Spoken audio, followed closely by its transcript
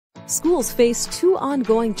schools face two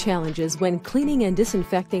ongoing challenges when cleaning and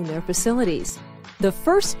disinfecting their facilities. The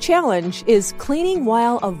first challenge is cleaning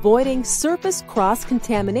while avoiding surface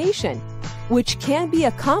cross-contamination, which can be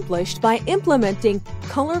accomplished by implementing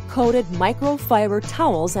color-coded microfiber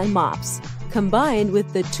towels and mops, combined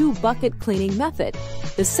with the two-bucket cleaning method.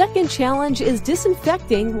 The second challenge is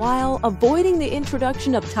disinfecting while avoiding the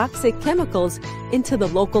introduction of toxic chemicals into the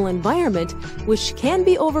local environment, which can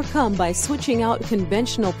be overcome by switching out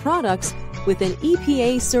conventional products with an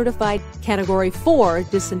EPA-certified Category 4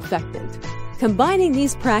 disinfectant. Combining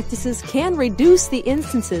these practices can reduce the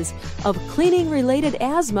instances of cleaning-related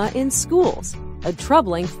asthma in schools, a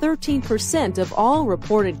troubling 13% of all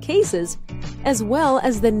reported cases, as well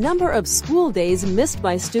as the number of school days missed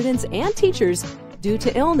by students and teachers due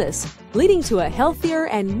to illness, leading to a healthier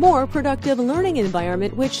and more productive learning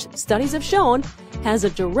environment, which studies have shown has a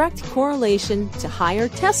direct correlation to higher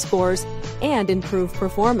test scores and improved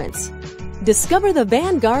performance. Discover the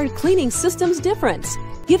Vanguard Cleaning Systems difference.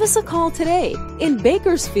 Give us a call today in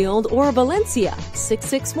Bakersfield or Valencia,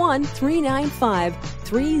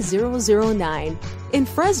 661-395-3009. In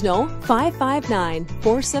Fresno,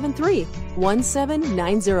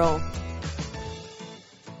 559-473-1790.